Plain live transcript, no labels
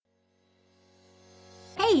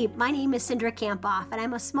Hey, my name is Cindra Kampoff, and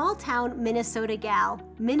I'm a small-town Minnesota gal,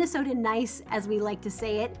 Minnesota nice as we like to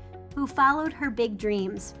say it, who followed her big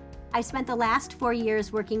dreams. I spent the last 4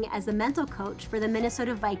 years working as a mental coach for the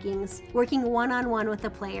Minnesota Vikings, working one-on-one with the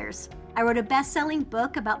players. I wrote a best-selling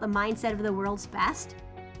book about the mindset of the world's best,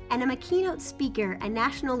 and I'm a keynote speaker and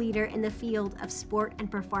national leader in the field of sport and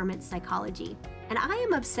performance psychology. And I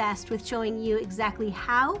am obsessed with showing you exactly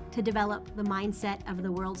how to develop the mindset of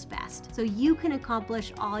the world's best so you can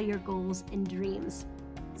accomplish all your goals and dreams.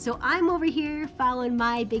 So I'm over here following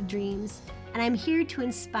my big dreams, and I'm here to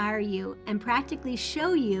inspire you and practically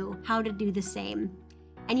show you how to do the same.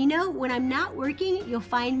 And you know, when I'm not working, you'll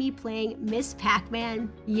find me playing Miss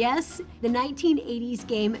Pac-Man. Yes, the 1980s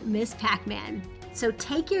game Miss Pac-Man. So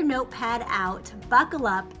take your notepad out, buckle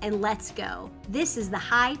up, and let's go. This is the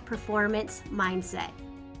High Performance Mindset.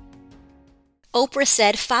 Oprah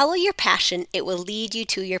said, "Follow your passion, it will lead you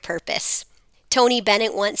to your purpose." Tony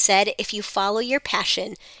Bennett once said, "If you follow your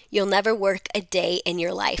passion, you'll never work a day in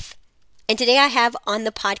your life." And today I have on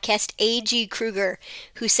the podcast A.G. Kruger,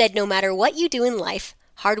 who said, "No matter what you do in life,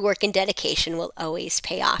 hard work and dedication will always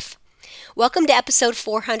pay off." Welcome to episode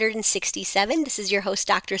 467. This is your host,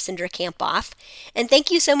 Dr. Cindra Kampoff. And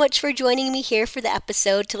thank you so much for joining me here for the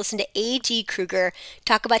episode to listen to A.G. Kruger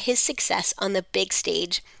talk about his success on the big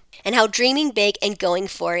stage and how dreaming big and going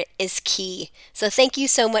for it is key. So thank you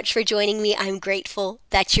so much for joining me. I'm grateful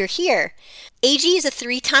that you're here. AG is a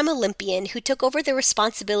 3-time Olympian who took over the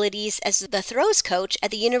responsibilities as the throws coach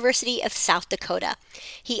at the University of South Dakota.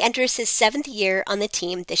 He enters his 7th year on the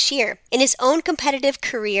team this year. In his own competitive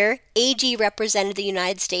career, AG represented the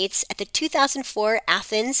United States at the 2004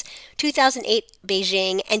 Athens, 2008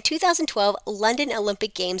 Beijing, and 2012 London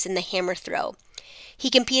Olympic Games in the hammer throw. He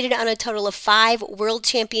competed on a total of 5 World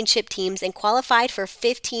Championship teams and qualified for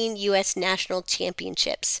 15 U.S. National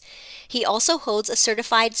Championships. He also holds a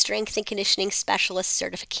Certified Strength and Conditioning Specialist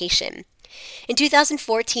certification. In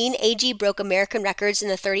 2014, AG broke American records in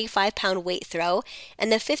the 35-pound weight throw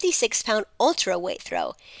and the 56-pound ultra weight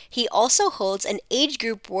throw. He also holds an age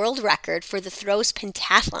group world record for the throws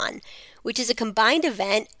pentathlon, which is a combined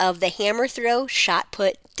event of the hammer throw, shot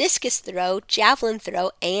put, discus throw, javelin throw,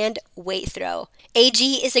 and weight throw.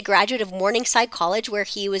 AG is a graduate of Morningside College, where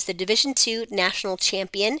he was the Division II National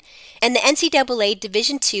Champion and the NCAA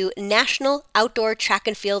Division II National Outdoor Track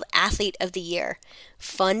and Field Athlete of the Year.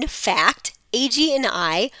 Fun fact, AG and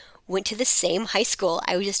I went to the same high school.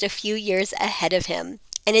 I was just a few years ahead of him.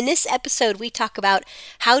 And in this episode, we talk about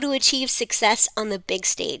how to achieve success on the big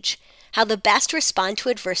stage, how the best respond to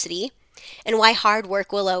adversity, and why hard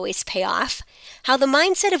work will always pay off, how the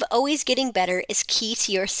mindset of always getting better is key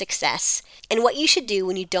to your success, and what you should do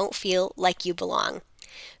when you don't feel like you belong.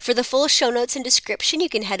 For the full show notes and description, you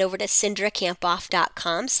can head over to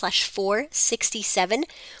cindrakampoff.com/467,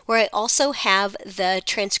 where I also have the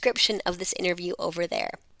transcription of this interview over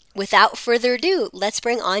there. Without further ado, let's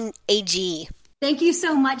bring on AG. Thank you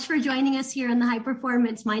so much for joining us here on the High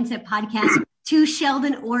Performance Mindset Podcast. 2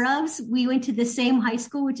 Sheldon Orovs. We went to the same high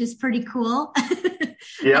school, which is pretty cool.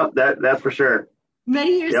 Yep, that's for sure.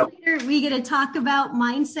 Many years later, we get to talk about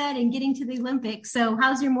mindset and getting to the Olympics. So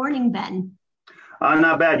how's your morning been?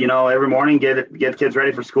 Not bad. You know, every morning, get kids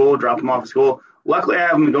ready for school, drop them off at school. Luckily, I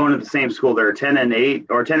have them going to the same school. They're 10 and 8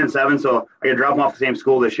 or 10 and 7. So I can drop them off the same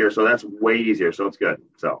school this year. So that's way easier. So it's good.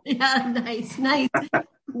 So yeah, nice.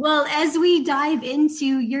 Well, as we dive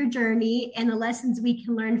into your journey and the lessons we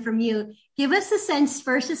can learn from you, give us a sense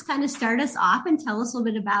first, just kind of start us off and tell us a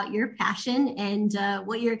little bit about your passion and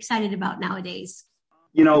what you're excited about nowadays.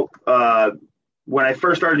 You know, when I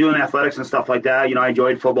first started doing athletics and stuff like that, you know, I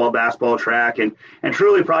enjoyed football, basketball, track, and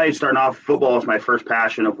truly probably starting off football was my first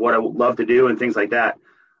passion of what I would love to do and things like that.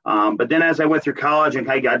 But then as I went through college and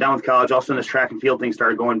kind of got done with college, all of a sudden this track and field thing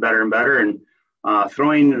started going better and better. And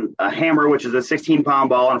throwing a hammer, which is a 16-pound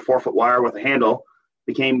ball on a 4-foot wire with a handle,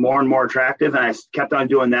 became more and more attractive. And I kept on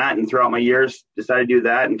doing that. And throughout my years, decided to do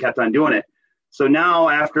that and kept on doing it. So now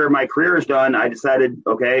after my career is done, I decided,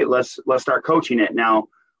 okay, let's start coaching it. Now,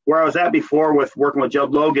 where I was at before with working with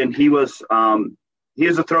Judd Logan, he was a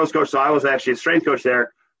throws coach. So I was actually a strength coach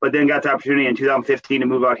there, but then got the opportunity in 2015 to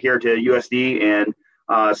move out here to USD and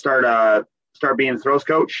start being a throws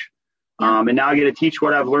coach. And now I get to teach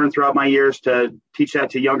what I've learned throughout my years to teach that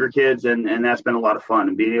to younger kids. And that's been a lot of fun,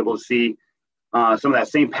 and being able to see some of that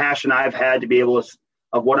same passion I've had to be able to,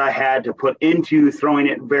 of what I had to put into throwing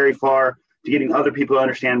it very far, to getting other people to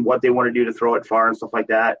understand what they want to do to throw it far and stuff like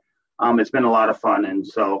that. It's been a lot of fun. And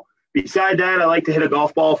so beside that, I like to hit a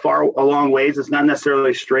golf ball far a long ways. It's not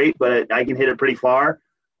necessarily straight, but I can hit it pretty far.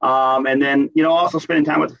 And then, also spending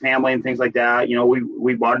time with the family and things like that.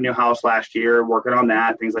 We bought a new house last year, working on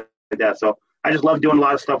that, things like that. So I just love doing a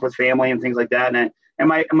lot of stuff with family and things like that. And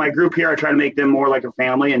my group here, I try to make them more like a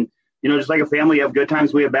family. And, just like a family, you have good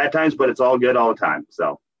times, we have bad times, but it's all good all the time.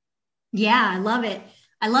 So. Yeah, I love it.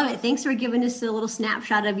 I love it. Thanks for giving us a little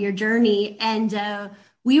snapshot of your journey. And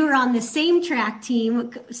we were on the same track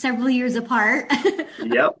team several years apart.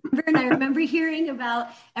 Yep. And I remember hearing about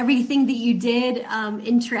everything that you did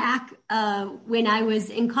in track when I was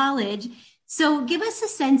in college. So give us a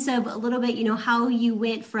sense of a little bit, how you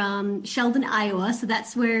went from Sheldon, Iowa. So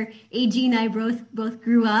that's where AG and I both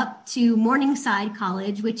grew up, to Morningside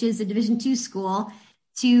College, which is a Division II school,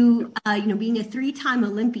 to, being a 3-time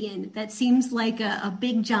Olympian. That seems like a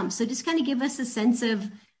big jump. So just kind of give us a sense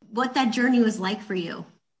of what that journey was like for you.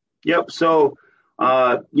 Yep. So,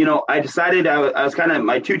 I decided I was kind of,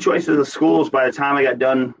 my two choices of schools by the time I got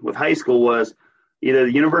done with high school was either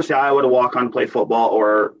the University of Iowa to walk on and play football,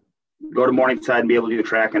 or go to Morningside and be able to do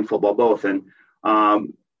track and football both. And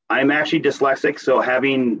I'm actually dyslexic, so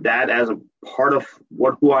having that as a part of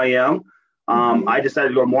who I am, I decided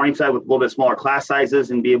to go to Morningside with a little bit smaller class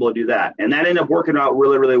sizes and be able to do that. And that ended up working out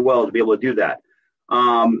really, really well to be able to do that.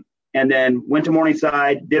 And then went to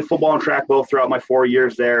Morningside, did football and track both throughout my 4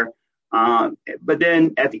 years there. But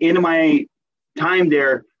then at the end of my time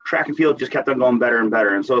there, track and field just kept on going better and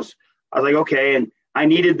better. And so I was like, okay. And I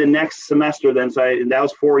needed the next semester then. And that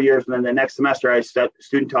was 4 years. And then the next semester I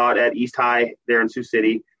student taught at East High there in Sioux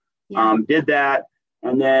City. Yeah. Did that.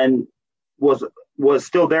 And then was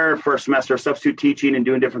still there for a semester, substitute teaching and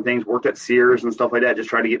doing different things, worked at Sears and stuff like that, just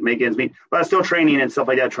trying to make ends meet. But I was still training and stuff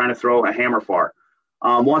like that, trying to throw a hammer far.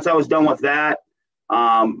 Once I was done with that,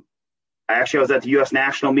 I was at the U.S.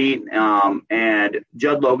 National meet, and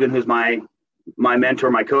Judd Logan, who's my mentor,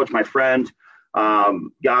 my coach, my friend,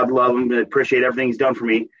 God love him and appreciate everything he's done for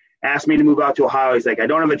me, asked me to move out to Ohio. He's like, I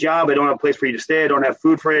don't have a job. I don't have a place for you to stay. I don't have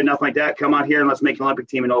food for you, nothing like that. Come out here and let's make an Olympic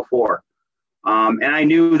team in 2004. And I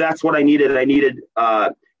knew that's what I needed. I needed,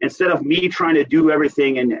 instead of me trying to do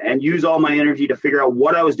everything and use all my energy to figure out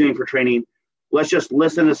what I was doing for training, let's just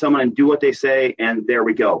listen to someone and do what they say, and there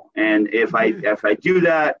we go. And if I do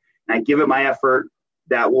that and I give it my effort,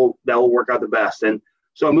 that will work out the best. And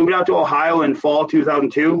so I moved out to Ohio in fall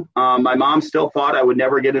 2002. My mom still thought I would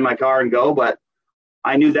never get in my car and go, but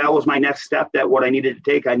I knew that was my next step, that what I needed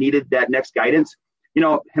to take. I needed that next guidance.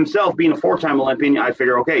 Himself being a 4-time Olympian, I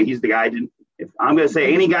figure, okay, he's the guy. If I'm going to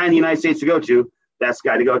say any guy in the United States to go to, that's the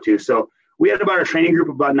guy to go to. So we had about a training group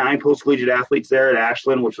of about 9 post-collegiate athletes there at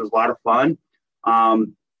Ashland, which was a lot of fun.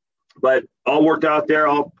 But all worked out there,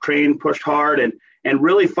 all trained, pushed hard. And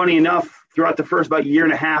really funny enough, throughout the first about year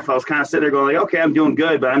and a half, I was kind of sitting there going like, okay, I'm doing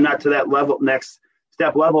good, but I'm not to that level, next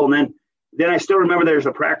step level. And then I still remember there's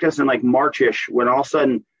a practice in like March-ish when all of a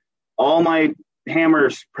sudden all my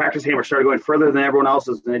practice hammers started going further than everyone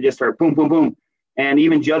else's. And it just started boom, boom, boom. And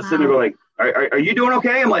even Judd sitting there going like, are you doing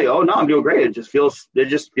okay? I'm like, oh no, I'm doing great. It just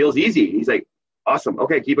feels easy. He's like, awesome.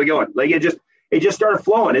 Okay, keep it going. Like it just started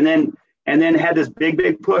flowing. And then had this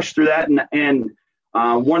big push through that. And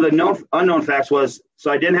one of the unknown facts was, so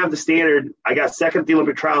I didn't have the standard. I got second at the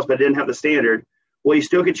Olympic trials, but I didn't have the standard. Well, you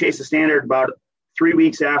still could chase the standard about 3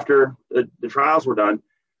 weeks after the trials were done.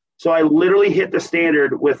 So I literally hit the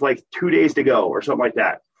standard with like 2 days to go or something like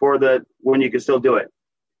that for when you could still do it.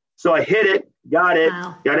 So I hit it, got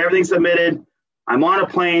everything submitted. I'm on a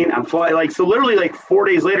plane. I'm flying so literally like 4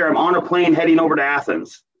 days later, I'm on a plane heading over to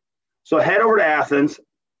Athens. So I head over to Athens.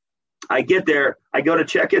 I get there. I go to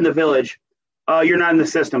check in the village. You're not in the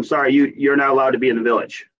system. Sorry, you're not allowed to be in the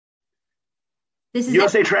village. This is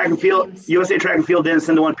USA Track and Field didn't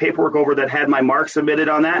send the one paperwork over that had my mark submitted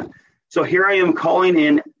on that. So here I am calling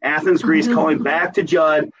in Athens, Greece, calling back to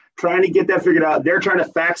Judd, trying to get that figured out. They're trying to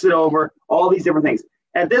fax it over, all these different things.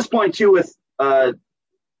 At this point, too, with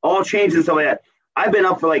all changes and stuff like that, I've been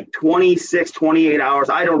up for like 26, 28 hours.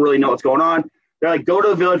 I don't really know what's going on. They're like, go to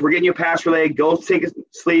the village. We're getting you a pass relay. Go take a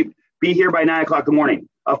sleep. Be here by 9 o'clock in the morning.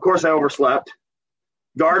 Of course, I overslept.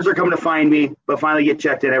 Guards are coming to find me, but finally get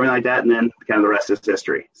checked in, everything like that, and then kind of the rest is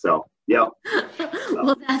history. So, yeah.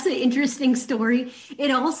 Well, that's an interesting story.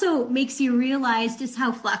 It also makes you realize just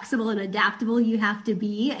how flexible and adaptable you have to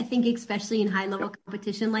be. I think especially in high-level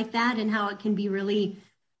competition like that, and how it can be really,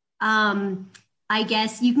 I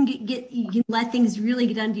guess you can let things really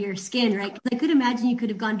get under your skin, right? Because I could imagine you could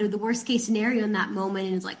have gone to the worst-case scenario in that moment,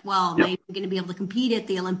 and it's like, well, am I going to be able to compete at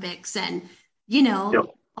the Olympics, and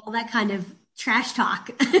all that kind of trash talk.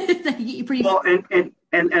 Well,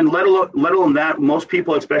 and let alone that, most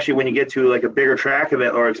people, especially when you get to like a bigger track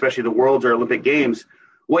event, or especially the Worlds or Olympic Games,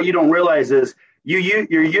 what you don't realize is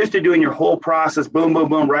you're used to doing your whole process, boom, boom,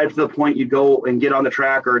 boom, right up to the point you go and get on the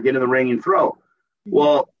track or get in the ring and throw.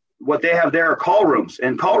 Well, what they have there are call rooms,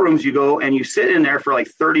 and call rooms you go and you sit in there for like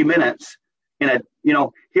 30 minutes in a,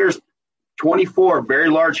 here's 24 very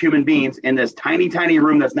large human beings in this tiny, tiny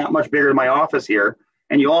room that's not much bigger than my office here.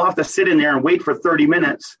 And you all have to sit in there and wait for 30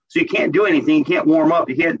 minutes. So you can't do anything. You can't warm up.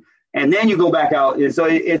 You can't, and then you go back out. And so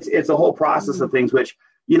it's a whole process of things, which,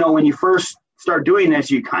 when you first start doing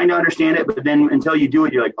this, you kind of understand it, but then until you do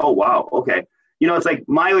it, you're like, oh, wow. Okay. It's like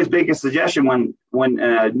my always biggest suggestion when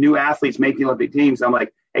new athletes make the Olympic teams, I'm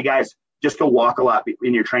like, hey guys, just go walk a lot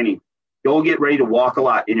in your training. Go get ready to walk a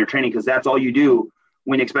lot in your training, because that's all you do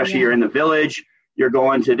when, especially you're in the village, you're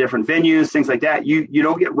going to different venues, things like that. You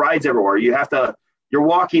don't get rides everywhere. You're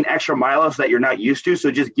walking extra miles that you're not used to.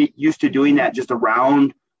 So just get used to doing that just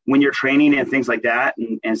around when you're training and things like that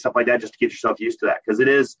and stuff like that, just to get yourself used to that. Because it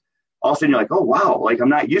is, all of a sudden you're like, oh, wow, like I'm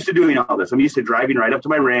not used to doing all this. I'm used to driving right up to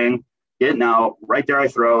my ring, getting out, right there I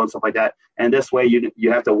throw and stuff like that. And this way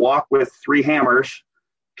you have to walk with 3 hammers,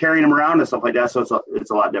 carrying them around and stuff like that. So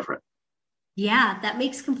it's a lot different. Yeah, that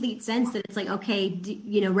makes complete sense, that it's like, okay,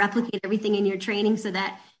 replicate everything in your training so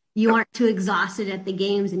that you aren't too exhausted at the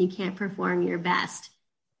games and you can't perform your best.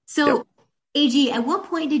 So, AG, at what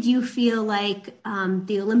point did you feel like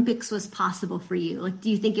the Olympics was possible for you? Like, do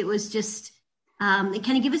you think it was just, kind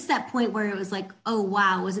of give us that point where it was like, oh,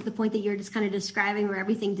 wow, was it the point that you're just kind of describing where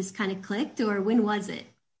everything just kind of clicked, or when was it?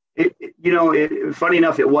 Funny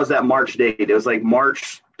enough, it was that March date. It was like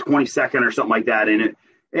March 22nd or something like that.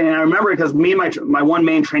 And I remember because me and my one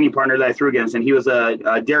main training partner that I threw against, and he was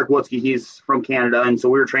Derek Woodsky. He's from Canada, and so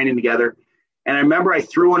we were training together. And I remember I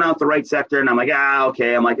threw one out the right sector, and I'm like,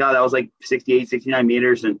 okay. I'm like, oh, that was like 68, 69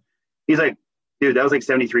 meters. And he's like, dude, that was like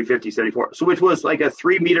 73.50, 74. So which was like a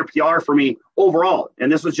 3-meter PR for me overall.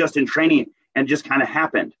 And this was just in training and just kind of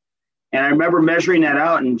happened. And I remember measuring that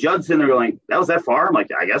out, and Judd's in there going, that was that far? I'm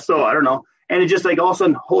like, I guess so. I don't know. And it just like all of a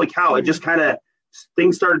sudden, holy cow, it just kind of,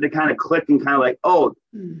 things started to kind of click and kind of like, oh,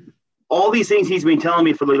 all these things he's been telling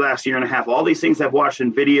me for the last year and a half, all these things I've watched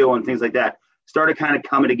in video and things like that started kind of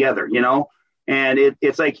coming together, and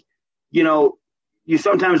it's like, you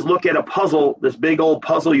sometimes look at a puzzle, this big old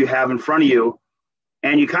puzzle you have in front of you,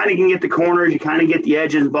 and you kind of can get the corners, you kind of get the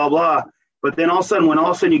edges, blah, blah. But then all of a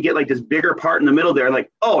sudden you get like this bigger part in the middle there,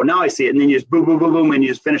 like, oh, now I see it. And then you just boom, boom, boom, boom, and you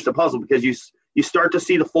just finish the puzzle because you start to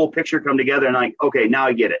see the full picture come together, and like, okay, now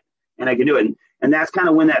I get it and I can do it. And that's kind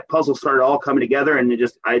of when that puzzle started all coming together, and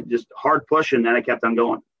I just hard push, and then I kept on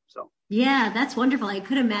going. So yeah, that's wonderful. I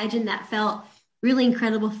could imagine that felt really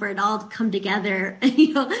incredible for it all to come together,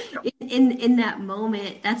 in that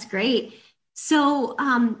moment. That's great. So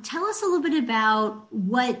tell us a little bit about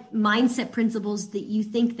what mindset principles that you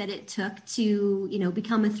think that it took to,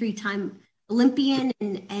 become a 3-time Olympian,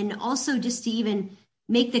 and also just to even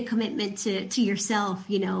make the commitment to yourself,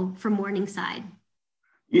 from Morningside.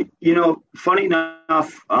 Funny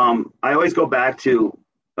enough, I always go back to,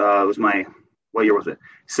 it was what year was it?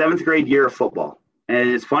 7th grade year of football. And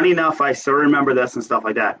it's funny enough, I still remember this and stuff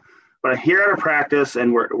like that. But here at a practice,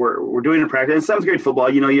 and we're doing a practice, in 7th grade football,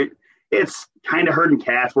 it's kind of herding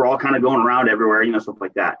cats. We're all kind of going around everywhere, stuff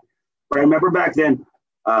like that. But I remember back then,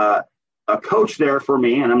 a coach there for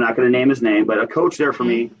me, and I'm not going to name his name, but a coach there for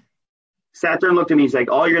me sat there and looked at me. He's like,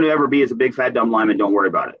 all you're going to ever be is a big, fat, dumb lineman. Don't worry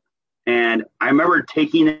about it. And I remember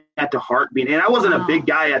taking that to heart, and I wasn't a big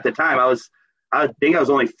guy at the time. I think I was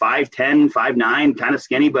only 5'10", 5'9", kind of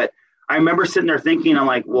skinny, but I remember sitting there thinking, I'm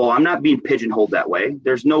like, well, I'm not being pigeonholed that way.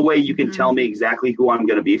 There's no way you can tell me exactly who I'm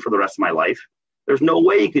going to be for the rest of my life. There's no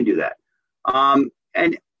way you can do that.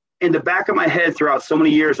 And in the back of my head throughout so many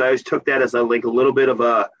years, I always took that as a little bit of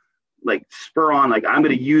a spur on, I'm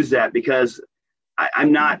going to use that because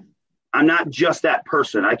I'm not just that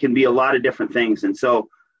person. I can be a lot of different things. And so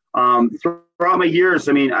throughout my years,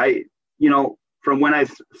 from when I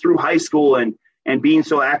through high school and being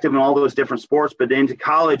so active in all those different sports, but then to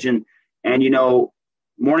college and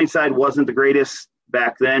Morningside wasn't the greatest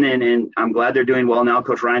back then. And I'm glad they're doing well now.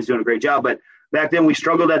 Coach Ryan's doing a great job, but back then we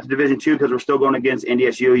struggled at the Division II because we're still going against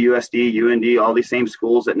NDSU, USD, UND, all these same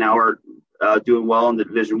schools that now are doing well in the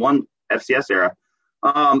Division I FCS era.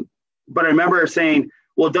 But I remember saying,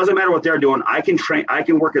 well, it doesn't matter what they're doing. I can train, I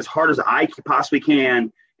can work as hard as I possibly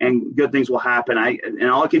can, and good things will happen. And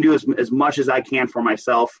all I can do is as much as I can for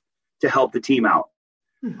myself to help the team out.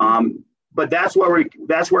 But that's where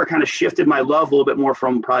it kind of shifted my love a little bit more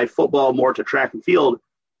from probably football more to track and field.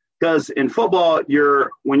 Because in football,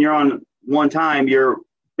 when you're on one time, you're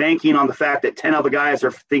banking on the fact that 10 other guys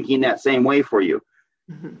are thinking that same way for you.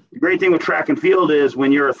 The great thing with track and field is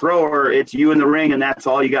when you're a thrower, it's you in the ring and that's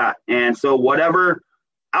all you got. And so whatever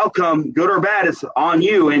outcome, good or bad, is on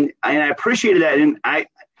you. And I appreciated that. And I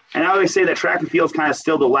always say that track and field is kind of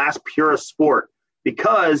still the last purest sport,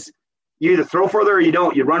 because you either throw further or you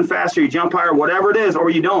don't. You run faster, you jump higher, whatever it is, or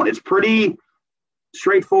you don't. It's pretty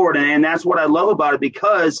straightforward. And that's what I love about it,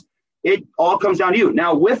 because it all comes down to you.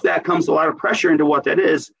 Now, with that comes a lot of pressure into what that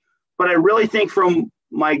is. But I really think from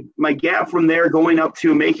my gap from there going up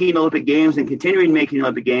to making Olympic Games and continuing making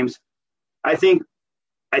Olympic Games, I think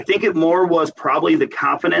it more was probably the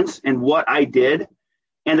confidence in what I did,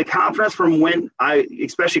 and the confidence from when I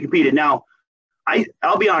especially competed. Now,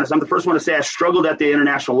 I'll be honest, I'm the first one to say I struggled at the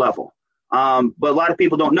international level. But a lot of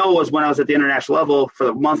people don't know was when I was at the international level for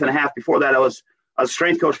a month and a half before that, I was a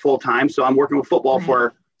strength coach full time. So I'm working with football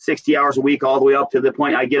for 60 hours a week, all the way up to the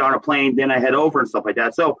point I get on a plane, then I head over and stuff like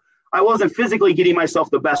that. So I wasn't physically getting myself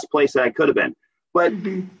the best place that I could have been. But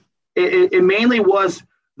it mainly was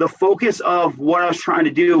the focus of what I was trying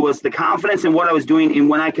to do, was the confidence in what I was doing, and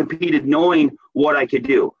when I competed, knowing what I could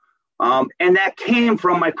do. And that came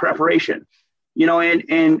from my preparation,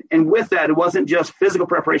 and with that, it wasn't just physical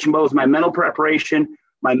preparation, but it was my mental preparation,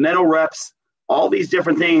 my mental reps, all these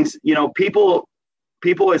different things. People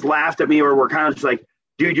always laughed at me, or were kind of just like,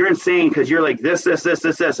 dude, you're insane because you're like this.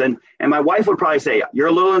 And my wife would probably say, you're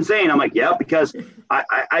a little insane. I'm like, yeah, because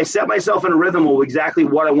I set myself in a rhythm of exactly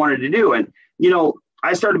what I wanted to do. And,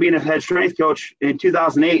 I started being a head strength coach in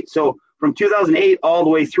 2008. So from 2008 all the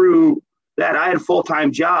way through that, I had a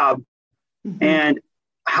full-time job. And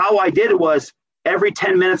how I did it was every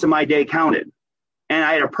 10 minutes of my day counted. And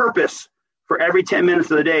I had a purpose for every 10 minutes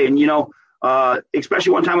of the day. And,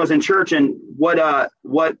 especially one time I was in church, and what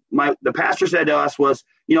the pastor said to us was,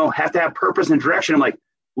 have to have purpose and direction. I'm like,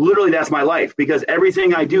 literally, that's my life, because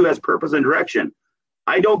everything I do has purpose and direction.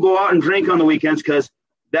 I don't go out and drink on the weekends because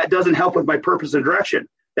that doesn't help with my purpose and direction.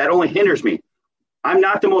 That only hinders me. I'm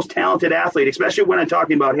not the most talented athlete, especially when I'm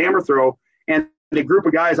talking about hammer throw and the group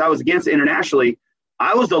of guys I was against internationally.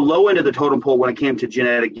 I was the low end of the totem pole when it came to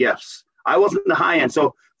genetic gifts. I wasn't the high end.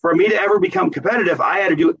 So for me to ever become competitive, I had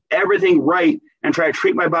to do everything right and try to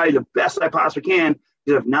treat my body the best I possibly can.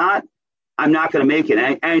 Because if not, I'm not going to make it.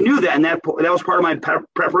 And I knew that, and that was part of my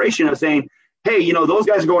preparation of saying, hey, those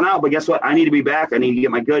guys are going out, but guess what? I need to be back. I need to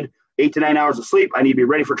get my good 8 to 9 hours of sleep. I need to be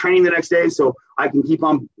ready for training the next day, so I can keep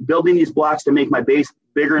on building these blocks to make my base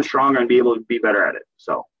bigger and stronger and be able to be better at it.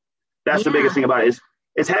 So that's the biggest thing about it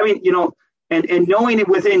is having, and knowing it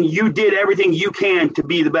within you did everything you can to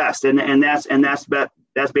be the best. And that's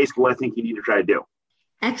basically what I think you need to try to do.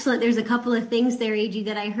 Excellent. There's a couple of things there, AG,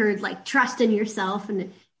 that I heard, like trust in yourself,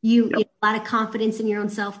 and you a lot of confidence in your own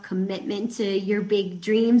self, commitment to your big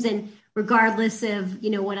dreams, and regardless of,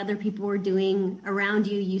 what other people were doing around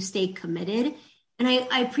you, you stay committed. And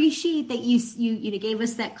I appreciate that you gave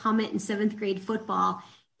us that comment in 7th grade football,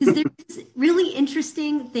 because there's this really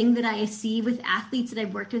interesting thing that I see with athletes that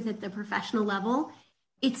I've worked with at the professional level.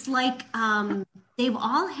 It's like they've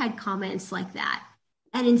all had comments like that.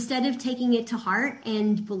 And instead of taking it to heart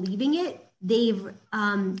and believing it, they've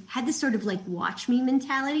had this sort of like watch me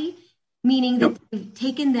mentality, meaning that they've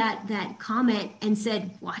taken that comment and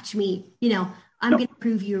said, watch me, I'm going to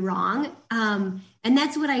prove you wrong. And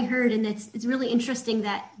that's what I heard. And it's really interesting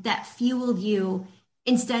that fueled you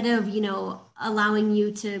instead of, allowing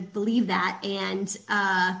you to believe that. And,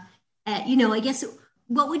 I guess,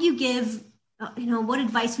 what would you give, what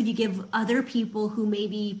advice would you give other people who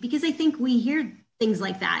maybe, because I think we hear things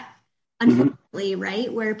like that, unfortunately,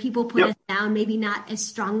 right? Where people put us down, maybe not as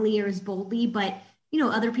strongly or as boldly, but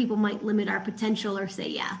other people might limit our potential or say,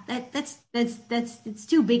 yeah, that's it's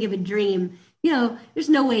too big of a dream. There's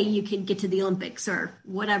no way you can get to the Olympics or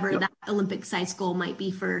whatever that Olympic size goal might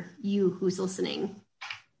be for you who's listening.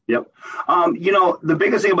 Yep. The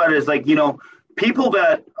biggest thing about it is people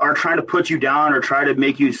that are trying to put you down or try to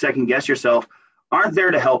make you second guess yourself aren't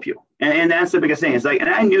there to help you. And that's the biggest thing. It's and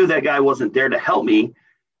I knew that guy wasn't there to help me,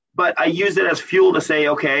 but I used it as fuel to say,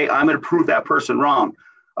 okay, I'm going to prove that person wrong.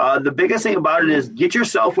 The biggest thing about it is get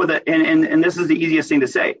yourself with and this is the easiest thing to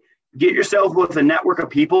say, get yourself with a network of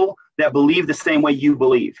people that believe the same way you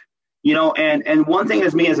believe, and one thing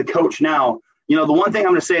as me as a coach now, the one thing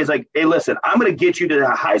I'm going to say is hey, listen, I'm going to get you to the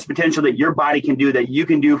highest potential that your body can do, that you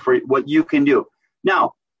can do for what you can do.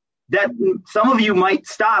 Now, that some of you might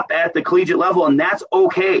stop at the collegiate level, and that's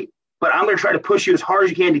okay. But I'm going to try to push you as hard as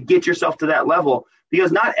you can to get yourself to that level,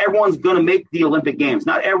 because not everyone's going to make the Olympic Games.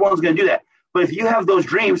 Not everyone's going to do that. But if you have those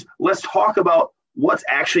dreams, let's talk about what's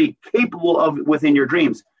actually capable of within your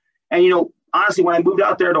dreams. And, honestly, when I moved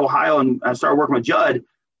out there to Ohio and I started working with Judd,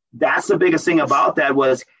 that's the biggest thing about that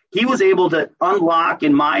was he was able to unlock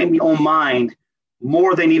in my own mind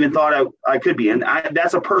more than even thought I could be. And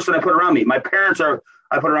that's a person I put around me. My parents are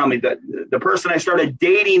I put around me. The person I started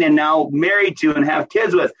dating and now married to and have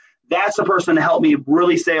kids with, that's the person to help me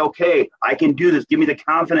really say, okay, I can do this. Give me the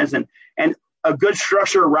confidence and a good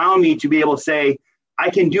structure around me to be able to say,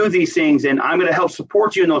 I can do these things and I'm going to help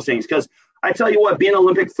support you in those things. Because I tell you what, being an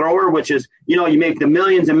Olympic thrower, which is, you make the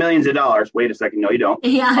millions and millions of dollars. Wait a second. No, you don't.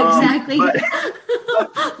 Yeah, exactly.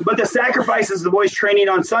 But the sacrifices, the boys training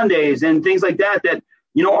on Sundays and things like that,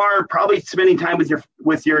 are probably spending time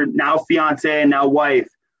with your now fiance and now wife.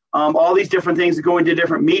 All these different things, going to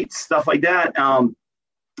different meets, stuff like that.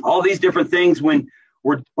 All these different things when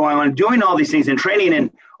I'm doing all these things and training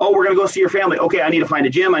and, we're going to go see your family. Okay, I need to find a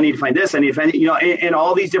gym. I need to find this. I need to find, and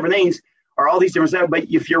all these different things are all these different stuff. But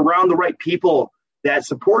if you're around the right people that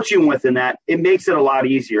support you within that, it makes it a lot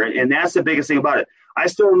easier. And that's the biggest thing about it. I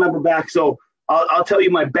still remember back. So I'll tell you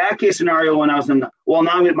my bad case scenario when I was now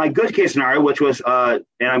I'm in my good case scenario, which was, and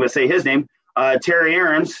I'm going to say his name, Terry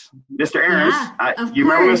Aarons, Mr. Aarons. Yeah, you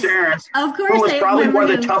remember Mr. Aarons? Of course. Who was probably one of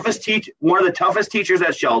the toughest teachers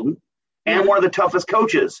at Sheldon and one of the toughest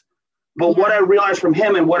coaches. But what I realized from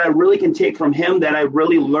him and what I really can take from him that I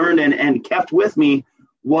really learned and kept with me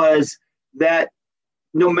was that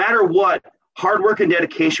no matter what, hard work and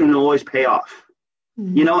dedication will always pay off.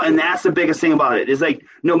 And that's the biggest thing about it is like,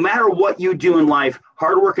 no matter what you do in life,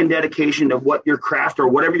 hard work and dedication of what your craft or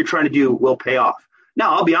whatever you're trying to do will pay off.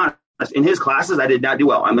 Now, I'll be honest, in his classes, I did not do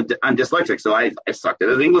well. I'm dyslexic, so I sucked at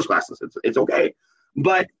his English classes. It's okay.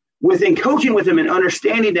 But within coaching with him and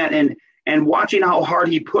understanding that and watching how hard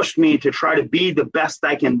he pushed me to try to be the best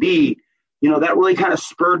I can be, that really kind of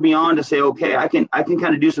spurred me on to say, okay, I can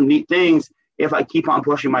kind of do some neat things if I keep on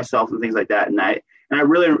pushing myself and things like that. And I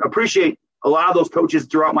really appreciate a lot of those coaches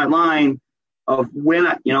throughout my line of when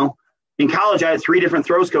in college, I had 3 different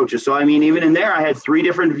throws coaches. So, I mean, even in there, I had 3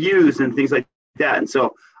 different views and things like that. And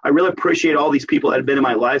so I really appreciate all these people that have been in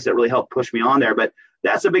my lives that really helped push me on there. But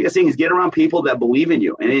that's the biggest thing is get around people that believe in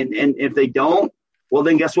you. And if they don't, well,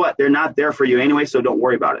 then guess what? They're not there for you anyway. So don't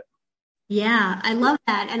worry about it. Yeah, I love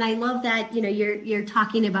that. And I love that, you're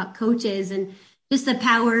talking about coaches and just the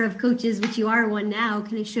power of coaches, which you are one now,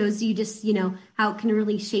 kind of shows you just, how it can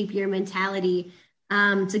really shape your mentality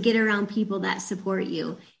to get around people that support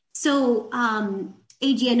you. So,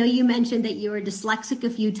 AG, I know you mentioned that you were dyslexic a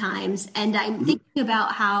few times, and I'm thinking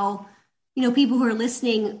about how, people who are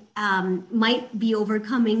listening might be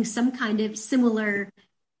overcoming some kind of similar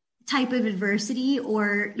type of adversity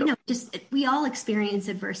or, just we all experience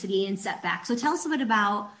adversity and setbacks. So tell us a bit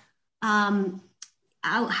about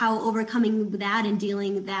how overcoming that and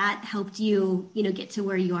dealing that helped you, get to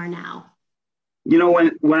where you are now.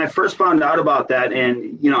 When I first found out about that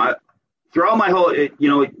and, throughout my whole,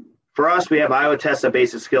 for us, we have Iowa tests of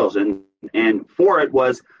basic skills and for it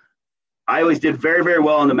was, I always did very, very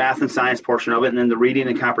well in the math and science portion of it. And then the reading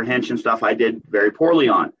and comprehension stuff I did very poorly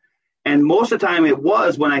on. And most of the time it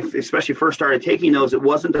was when I especially first started taking those, it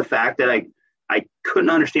wasn't the fact that I couldn't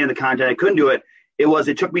understand the content. I couldn't do it.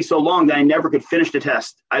 It took me so long that I never could finish the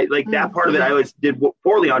test. That part of it I always did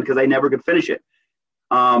poorly on because I never could finish it.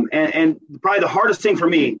 And probably the hardest thing for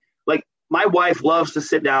me, like my wife loves to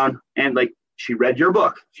sit down and she read your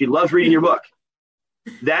book. She loves reading your book.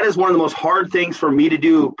 That is one of the most hard things for me to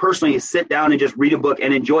do personally is sit down and just read a book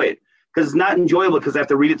and enjoy it because it's not enjoyable because I have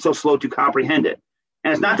to read it so slow to comprehend it.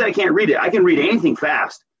 And it's not that I can't read it. I can read anything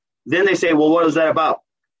fast. Then they say, well, what is that about?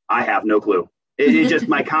 I have no clue. It's just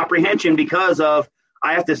my comprehension because of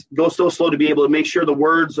I have to go so slow to be able to make sure the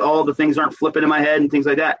words, all the things aren't flipping in my head and things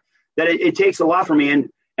like that, that it takes a lot for me. And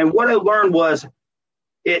what I learned was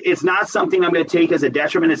it's not something I'm going to take as a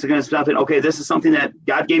detriment. It's going to be something, okay, this is something that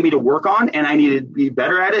God gave me to work on and I need to be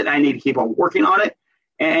better at it. I need to keep on working on it.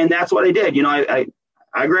 And that's what I did.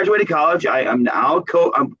 I graduated college. I'm now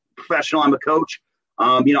I'm professional. I'm a coach.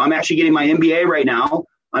 I'm actually getting my MBA right now.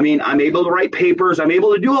 I mean, I'm able to write papers. I'm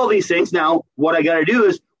able to do all these things. Now, what I got to do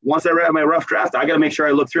is once I write my rough draft, I got to make sure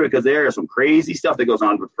I look through it because there is some crazy stuff that goes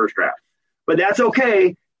on with the first draft. But that's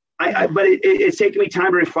okay. But it's taken me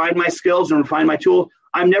time to refine my skills and refine my tool.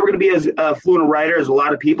 I'm never going to be as fluent a writer as a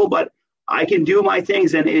lot of people, but I can do my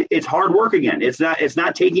things, and it's hard work again. It's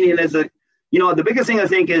not taking it as the biggest thing I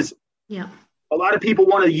think is a lot of people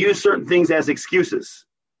want to use certain things as excuses.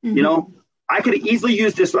 Mm-hmm. I could easily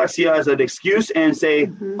use dyslexia as an excuse and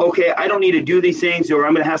say, okay, I don't need to do these things, or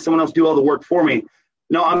I'm going to have someone else do all the work for me.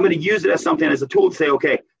 No, I'm going to use it as something, as a tool to say,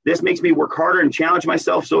 okay, this makes me work harder and challenge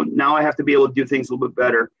myself. So now I have to be able to do things a little bit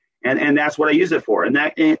better. And that's what I use it for. And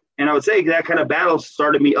I would say that kind of battle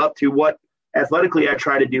started me up to what athletically I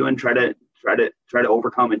try to do and try to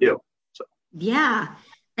overcome and do. So. Yeah,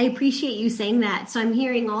 I appreciate you saying that. So I'm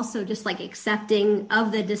hearing also just accepting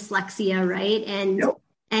of the dyslexia, right? And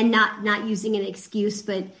and not using an excuse,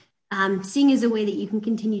 but seeing as a way that you can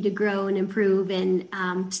continue to grow and improve and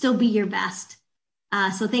still be your best.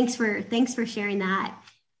 So thanks for sharing that.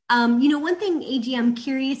 One thing, AG, I'm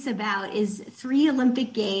curious about is 3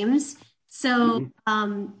 Olympic Games. So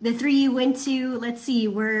the 3 you went to, let's see,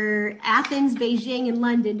 were Athens, Beijing, and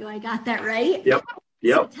London. Do I got that right? Yep.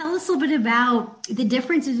 So tell us a little bit about the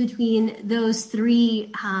differences between those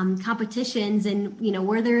 3 competitions, and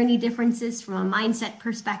were there any differences from a mindset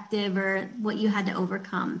perspective or what you had to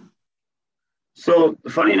overcome? So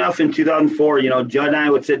funny enough, in 2004, Judd and I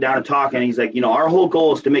would sit down and talk, and he's like, our whole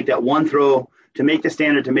goal is to make that one throw, to make the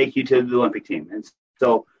standard, to make you to the Olympic team. And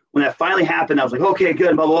so when that finally happened, I was like, okay,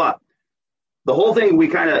 good, blah, blah, blah. The whole thing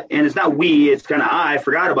and it's not it's kind of I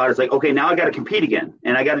forgot about it. It's like, okay, now I got to compete again,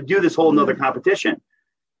 and I got to do this whole nother competition.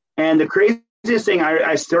 And the craziest thing,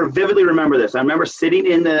 I sort of vividly remember this. I remember sitting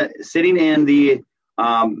in the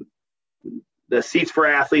seats for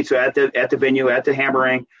athletes, so at the venue, at the hammer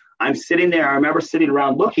ring. I'm sitting there. I remember sitting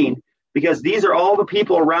around looking, because these are all the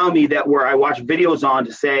people around me I watch videos on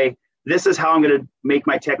to say, this is how I'm going to make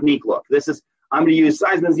my technique look. I'm going to use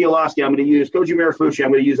Seisman Ziolowski. I'm going to use Koji Mirafushi.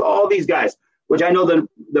 I'm going to use all these guys, which I know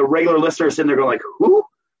the regular listeners sitting there going like, who?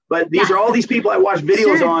 But these are all these people I watch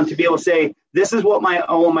videos on to be able to say, this is what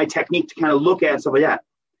I want my technique to kind of look at and stuff like that.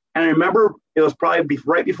 And I remember it was probably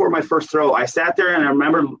right before my first throw. I sat there and I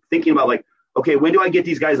remember thinking about like, okay, when do I get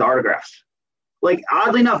these guys autographs? Like,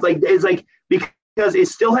 oddly enough, it's like, because it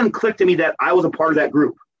still hadn't clicked to me that I was a part of that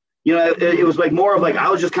group. It was like more of like, I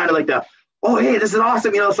was just kind of like oh, hey, this is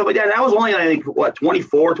awesome, stuff like that. And I was only, I think,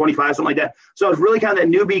 24, 25, something like that. So I was really kind of that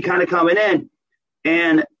newbie kind of coming in.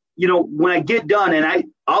 And, when I get done, and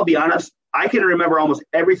I'll be honest, I can remember almost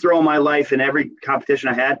every throw in my life and every competition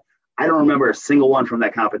I had. I don't remember a single one from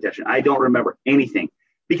that competition. I don't remember anything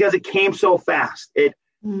because it came so fast.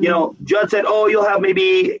 Judd said, oh, you'll have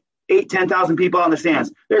maybe 10,000 people out in the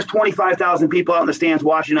stands. There's 25,000 people out in the stands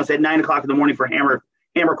watching us at 9:00 in the morning for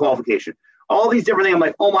hammer qualification. All these different things. I'm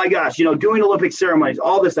like, oh my gosh, doing Olympic ceremonies,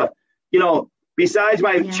 all this stuff. Besides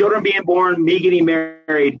my children being born, me getting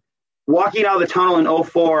married, walking out of the tunnel in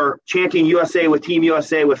 2004, chanting USA with Team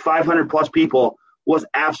USA with 500 plus people was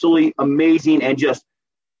absolutely amazing, and just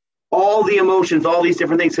all the emotions, all these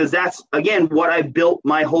different things, because that's, again, what I built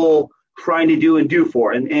my whole trying to do and do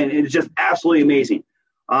for. And it's just absolutely amazing.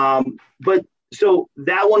 But so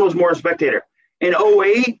that one was more a spectator. In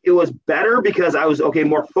 2008, it was better because I was,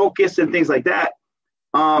 more focused and things like that.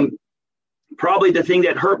 Probably the thing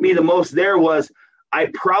that hurt me the most there was I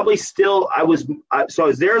was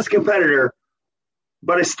there as a competitor,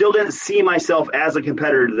 but I still didn't see myself as a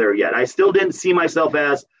competitor there yet. I still didn't see myself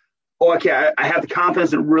as, I have the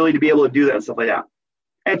confidence and really to be able to do that and stuff like that.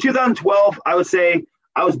 In 2012, I would say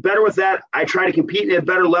I was better with that. I tried to compete at a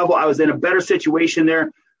better level. I was in a better situation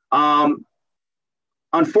there.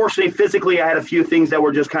 Unfortunately, physically, I had a few things that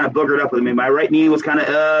were just kind of boogered up with me. My right knee was kind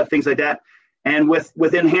of things like that. And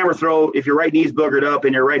within hammer throw, if your right knee's boogered up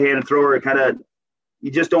and you're right-handed thrower, you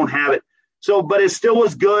just don't have it. So, but it still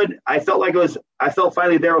was good. I felt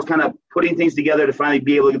finally there was kind of putting things together to finally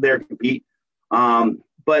be able to get there and compete.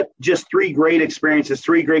 But just 3 great experiences,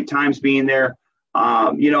 3 great times being there.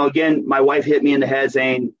 Again, my wife hit me in the head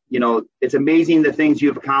saying, it's amazing the things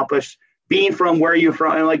you've accomplished being from where you're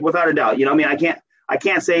from. And like, without a doubt, I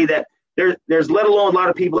can't say that there's let alone a lot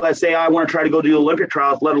of people that say, I want to try to go do Olympic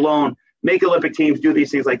trials, let alone make Olympic teams, do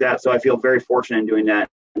these things like that. So I feel very fortunate in doing that.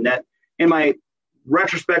 And that in my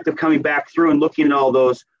retrospect of coming back through and looking at all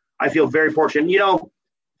those, I feel very fortunate.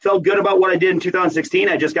 Felt good about what I did in 2016.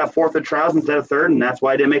 I just got 4th at trials instead of 3rd, and that's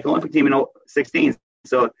why I didn't make an Olympic team in 2016.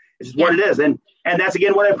 So it's just what it is. And that's,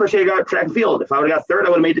 again, what I appreciate about track and field. If I would have got 3rd, I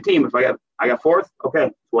would have made the team. If I got 4th, okay,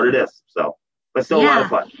 it's what it is. So, but still a lot of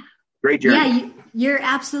fun. Great journey. Yeah, you're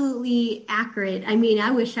absolutely accurate. I mean, I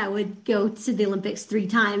wish I would go to the Olympics 3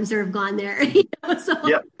 times or have gone there.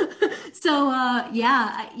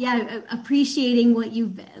 Appreciating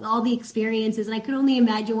all the experiences. And I could only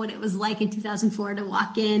imagine what it was like in 2004 to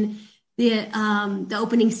walk in the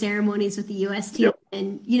opening ceremonies with the U.S. team. Yep.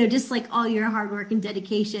 And, just like all your hard work and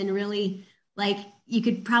dedication, really, like you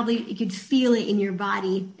could feel it in your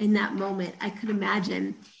body in that moment. I could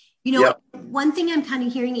imagine. One thing I'm kind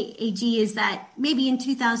of hearing, AG, is that maybe in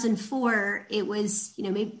 2004, it was,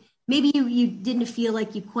 maybe you didn't feel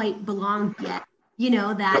like you quite belonged yet,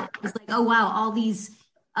 that was like, oh, wow, all these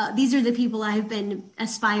are the people I've been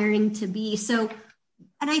aspiring to be. So,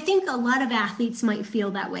 and I think a lot of athletes might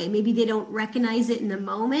feel that way. Maybe they don't recognize it in the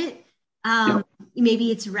moment.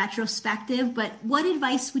 Maybe it's retrospective, but what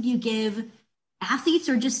advice would you give athletes,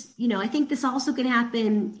 or just, I think this also can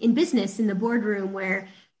happen in business, in the boardroom, where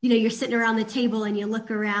you're sitting around the table and you look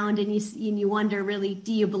around and you wonder, really,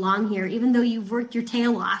 do you belong here? Even though you've worked your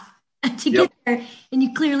tail off to get there, and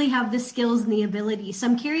you clearly have the skills and the ability. So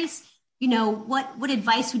I'm curious, what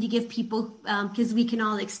advice would you give people? Because we can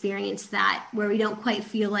all experience that, where we don't quite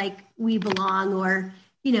feel like we belong, or,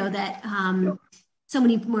 that so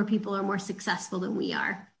many more people are more successful than we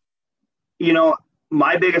are.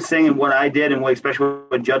 My biggest thing, and what I did, and especially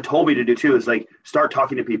what Judd told me to do too, is like, start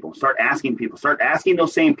talking to people, start asking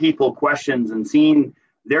those same people questions and seeing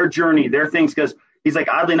their journey, their things. Because he's like,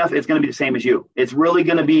 oddly enough, it's going to be the same as you. It's really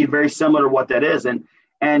going to be very similar to what that is. And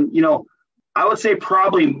I would say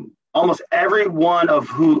probably almost every one of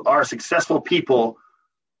who are successful people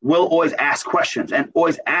will always ask questions, and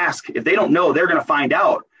always ask. If they don't know, they're going to find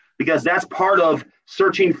out, because that's part of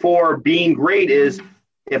searching for being great. Is,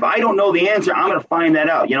 if I don't know the answer, I'm going to find that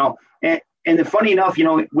out, and funny enough,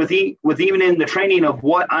 with even in the training of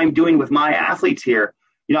what I'm doing with my athletes here,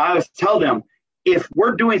 I always tell them, if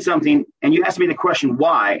we're doing something and you ask me the question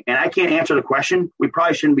why, and I can't answer the question, we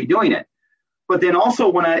probably shouldn't be doing it. But then also,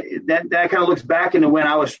 when that kind of looks back into when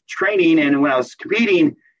I was training and when I was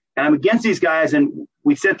competing, and I'm against these guys, and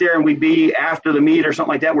we sit there and we'd be after the meet or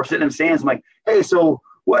something like that, we're sitting in the stands. I'm like, hey, so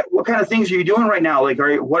what kind of things are you doing right now? Like,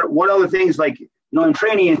 what other things, like, in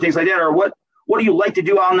training and things like that, or what do you like to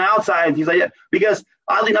do on the outside and things like that? Because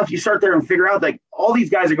oddly enough, you start there and figure out, like, all these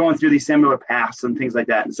guys are going through these similar paths and things like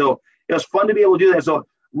that. And so it was fun to be able to do that. So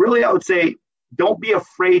really, I would say, don't be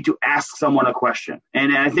afraid to ask someone a question.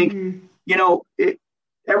 And I think,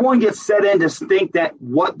 everyone gets set in to think that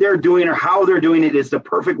what they're doing or how they're doing it is the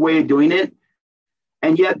perfect way of doing it.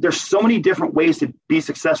 And yet there's so many different ways to be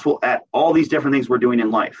successful at all these different things we're doing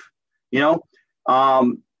in life.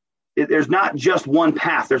 There's not just one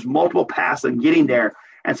path. There's multiple paths in getting there.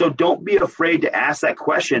 And so don't be afraid to ask that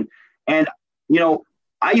question. And,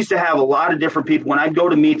 I used to have a lot of different people when I'd go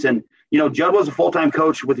to meets, and, Judd was a full-time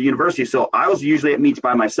coach with the university. So I was usually at meets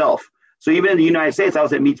by myself. So even in the United States, I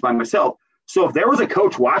was at meets by myself. So if there was a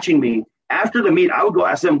coach watching me after the meet, I would go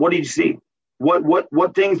ask them, what did you see?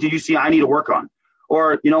 What things did you see I need to work on?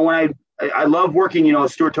 Or, when I love working,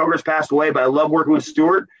 Stuart Toger's passed away, but I love working with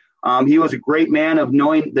Stuart. He was a great man of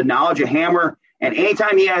knowing the knowledge of hammer. And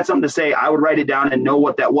anytime he had something to say, I would write it down and know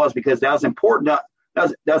what that was, because that was important.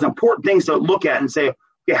 That was important things to look at and say,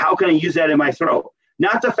 okay, how can I use that in my throw?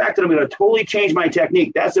 Not the fact that I'm going to totally change my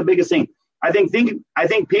technique. That's the biggest thing. I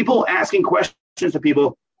think people asking questions to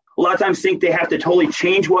people a lot of times think they have to totally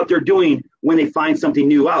change what they're doing when they find something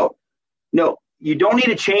new out. No, you don't need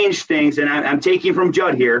to change things. And I'm taking from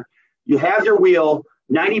Judd here. You have your wheel,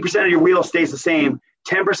 90% of your wheel stays the same,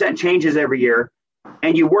 10% changes every year,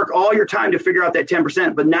 and you work all your time to figure out that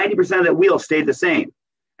 10%, but 90% of that wheel stayed the same.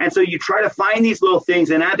 And so you try to find these little things,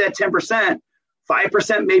 and at that 10%,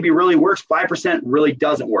 5% maybe really works, 5% really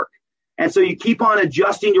doesn't work. And so you keep on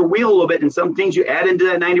adjusting your wheel a little bit, and some things you add into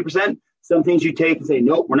that 90%, some things you take and say,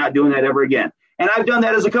 nope, we're not doing that ever again. And I've done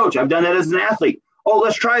that as a coach. I've done that as an athlete. Oh,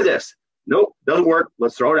 let's try this. Nope, doesn't work.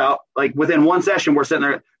 Let's throw it out. Like within one session, we're sitting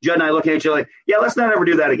there, Judd and I looking at each other like, yeah, let's not ever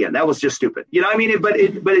do that again. That was just stupid. You know what I mean? But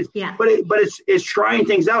it's trying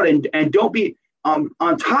things out, and don't be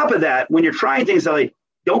on top of that. When you're trying things out, like,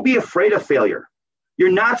 don't be afraid of failure.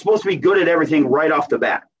 You're not supposed to be good at everything right off the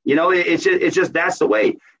bat. It's just that's the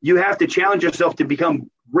way. You have to challenge yourself to become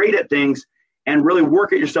great at things and really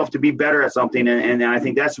work at yourself to be better at something. And I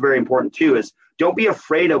think that's very important too, is don't be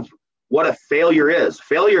afraid of what a failure is.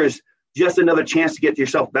 Failure is just another chance to get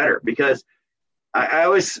yourself better, because I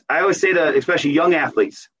always say to especially young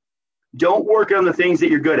athletes, don't work on the things that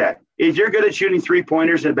you're good at. If you're good at shooting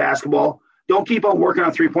 3-pointers in basketball, don't keep on working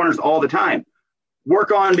on 3-pointers all the time.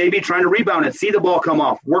 Work on maybe trying to rebound it, see the ball come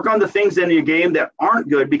off. Work on the things in your game that aren't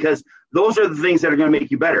good, because those are the things that are going to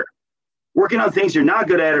make you better. Working on things you're not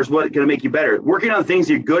good at is what's going to make you better. Working on things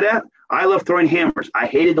you're good at. I love throwing hammers. I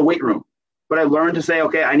hated the weight room, but I learned to say,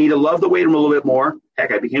 okay, I need to love the weight room a little bit more.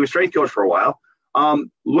 Heck, I became a strength coach for a while.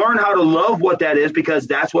 Learn how to love what that is, because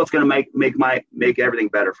that's what's going to make everything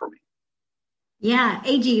better for me. Yeah,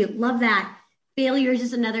 AG, love that. Failure is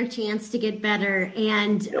just another chance to get better.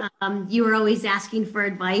 And you were always asking for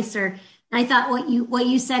advice. Or I thought what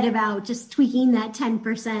you said about just tweaking that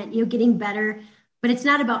 10%, getting better. But it's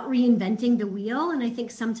not about reinventing the wheel. And I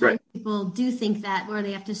think sometimes people do think that, or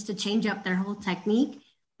they have to change up their whole technique.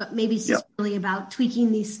 But maybe it's just really about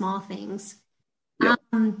tweaking these small things. Yep.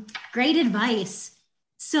 Great advice.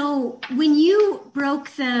 So when you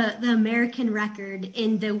broke the American record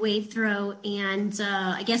in the weight throw, and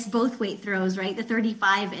I guess both weight throws, right? The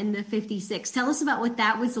 35 and the 56. Tell us about what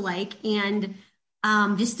that was like, and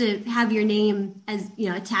just to have your name as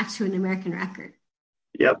attached to an American record.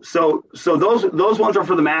 Yep. So those ones are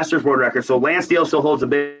for the Masters world record. So Lance Steele still holds a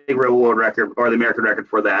big world record, or the American record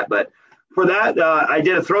for that. But for that, I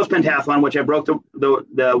did a throws pentathlon, which I broke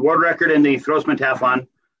the world record in the throws pentathlon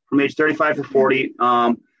from age 35 to 40.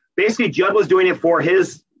 Basically, Judd was doing it for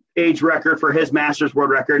his age record, for his Masters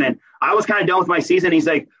world record, and I was kind of done with my season. He's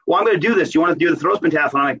like, "Well, I'm going to do this. Do you want to do the throws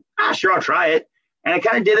pentathlon?" I'm like, "Sure, I'll try it." And I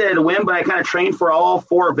kind of did it at a whim, but I kind of trained for all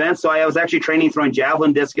 4 events. So I was actually training throwing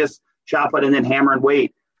javelin, discus, shot put, and then hammer and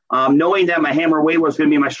weight, knowing that my hammer and weight was going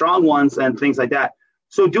to be my strong ones and things like that.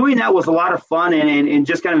 So doing that was a lot of fun and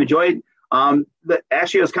just kind of enjoyed.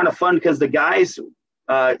 Actually, it was kind of fun because the guys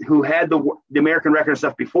who had the American record and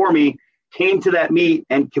stuff before me came to that meet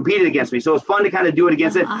and competed against me. So it was fun to kind of do it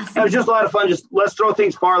against it. Awesome. And it was just a lot of fun. Just let's throw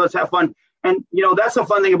things far. Let's have fun. And, that's the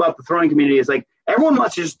fun thing about the throwing community is like everyone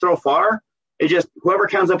wants to just throw far. It just whoever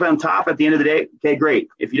comes up on top at the end of the day, okay, great.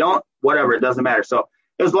 If you don't, whatever, it doesn't matter. So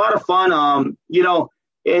it was a lot of fun.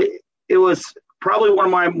 It was probably one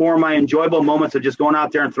of my enjoyable moments of just going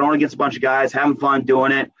out there and throwing against a bunch of guys, having fun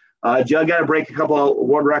doing it. Judd got to break a couple of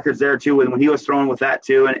world records there too when he was throwing with that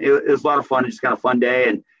too, and it was a lot of fun. Just kind of fun day,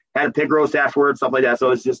 and had a pig roast afterwards, stuff like that.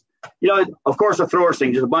 So it's just, of course, a throwers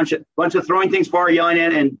thing, just a bunch of throwing things far, yelling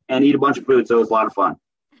in, and eat a bunch of food. So it was a lot of fun.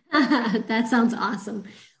 That sounds awesome.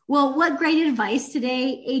 Well, what great advice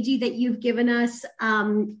today, AG, that you've given us.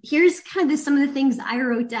 Here's kind of some of the things I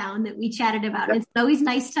wrote down that we chatted about. Yep. It's always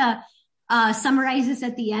nice to summarize this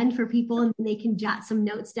at the end for people and they can jot some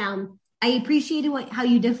notes down. I appreciated how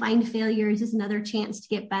you defined failure as another chance to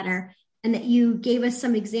get better, and that you gave us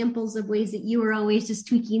some examples of ways that you were always just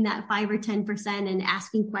tweaking that 5 or 10% and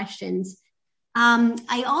asking questions.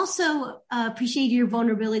 I also appreciated your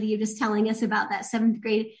vulnerability of just telling us about that 7th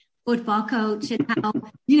grade football coach and how,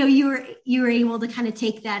 you were able to kind of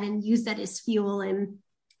take that and use that as fuel and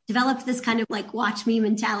develop this kind of like watch me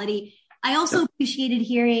mentality. I also appreciated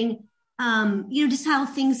hearing, just how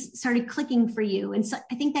things started clicking for you. And so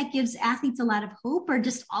I think that gives athletes a lot of hope, or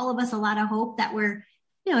just all of us a lot of hope, that we're,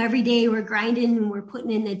 every day we're grinding and we're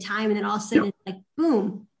putting in the time, and then all of a sudden it's like,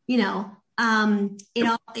 boom, it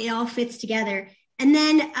all fits together. And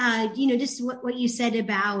then, just what you said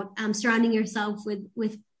about surrounding yourself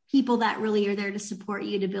with people that really are there to support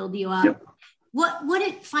you, to build you up. Yep.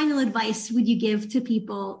 What final advice would you give to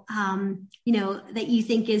people, that you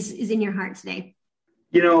think is in your heart today?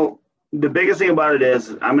 The biggest thing about it is,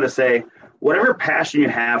 I'm going to say, whatever passion you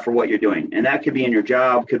have for what you're doing, and that could be in your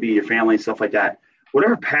job, could be your family, stuff like that.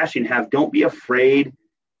 Whatever passion you have, don't be afraid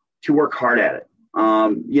to work hard at it.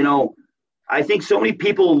 I think so many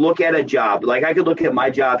people look at a job, like I could look at my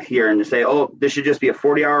job here and say, oh, this should just be a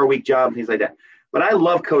 40-hour-a-week job and things like that. But I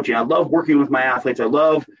love coaching. I love working with my athletes. I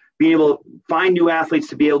love being able to find new athletes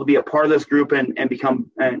to be able to be a part of this group and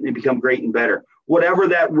become great and better. Whatever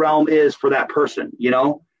that realm is for that person,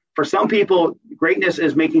 For some people, greatness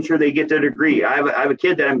is making sure they get their degree. I have a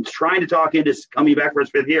kid that I'm trying to talk into coming back for his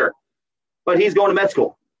 5th year, but he's going to med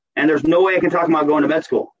school, and there's no way I can talk him about going to med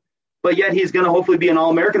school. But yet he's going to hopefully be an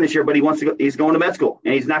All-American this year, but he's going to med school,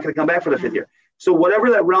 and he's not going to come back for the 5th year. So whatever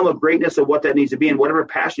that realm of greatness of what that needs to be, and whatever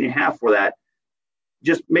passion you have for that,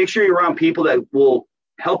 just make sure you're around people that will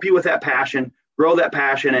help you with that passion, grow that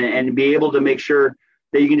passion, and be able to make sure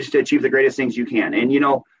that you can just achieve the greatest things you can. And,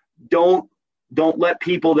 don't let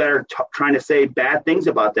people that are trying to say bad things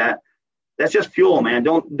about that. That's just fuel, man.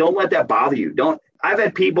 Don't let that bother you. I've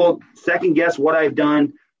had people second guess what I've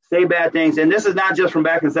done, say bad things. And this is not just from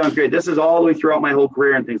back in 7th grade. This is all the way throughout my whole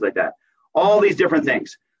career and things like that. All these different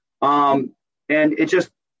things. And it just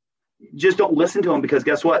don't listen to them, because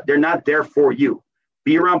guess what? They're not there for you.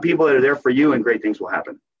 Be around people that are there for you, and great things will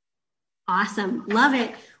happen. Awesome. Love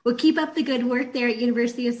it. Well, keep up the good work there at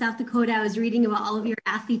University of South Dakota. I was reading about all of your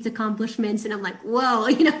athletes' accomplishments, and I'm like, whoa,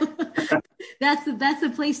 that's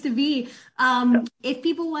the place to be. If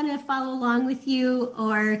people want to follow along with you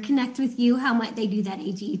or connect with you, how might they do that,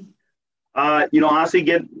 AG?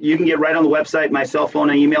 Honestly, you can get right on the website. My cell phone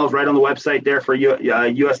and email is right on the website there for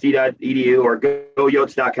usd.edu or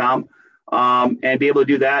goyotes.com. And be able to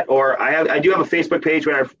do that. Or I do have a Facebook page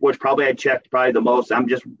which probably I checked probably the most. I'm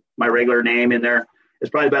just my regular name in there. It's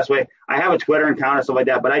probably the best way. I have a Twitter account and stuff like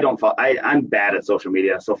that, but I'm bad at social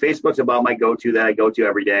media. So Facebook's about my go-to that I go to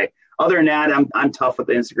every day. Other than that, I'm tough with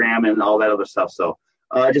Instagram and all that other stuff. So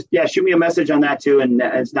shoot me a message on that too, and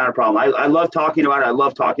it's not a problem. I love talking about it. I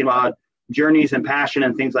love talking about journeys and passion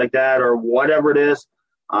and things like that, or whatever it is.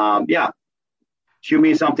 Shoot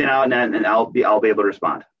me something out, and I'll be able to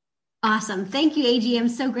respond. Awesome. Thank you, AG. I'm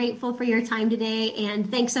so grateful for your time today. And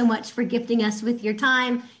thanks so much for gifting us with your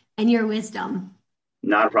time and your wisdom.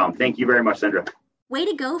 Not a problem. Thank you very much, Sandra. Way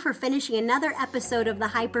to go for finishing another episode of the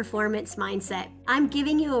High Performance Mindset. I'm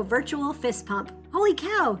giving you a virtual fist pump. Holy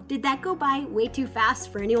cow, did that go by way too fast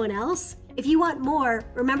for anyone else? If you want more,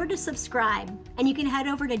 remember to subscribe, and you can head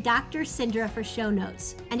over to Dr. Cindra for show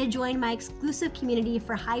notes and to join my exclusive community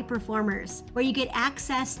for high performers, where you get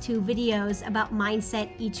access to videos about mindset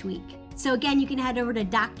each week. So again, you can head over to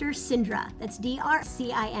Dr. Cindra, that's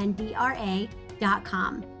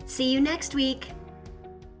DrCindra.com. See you next week.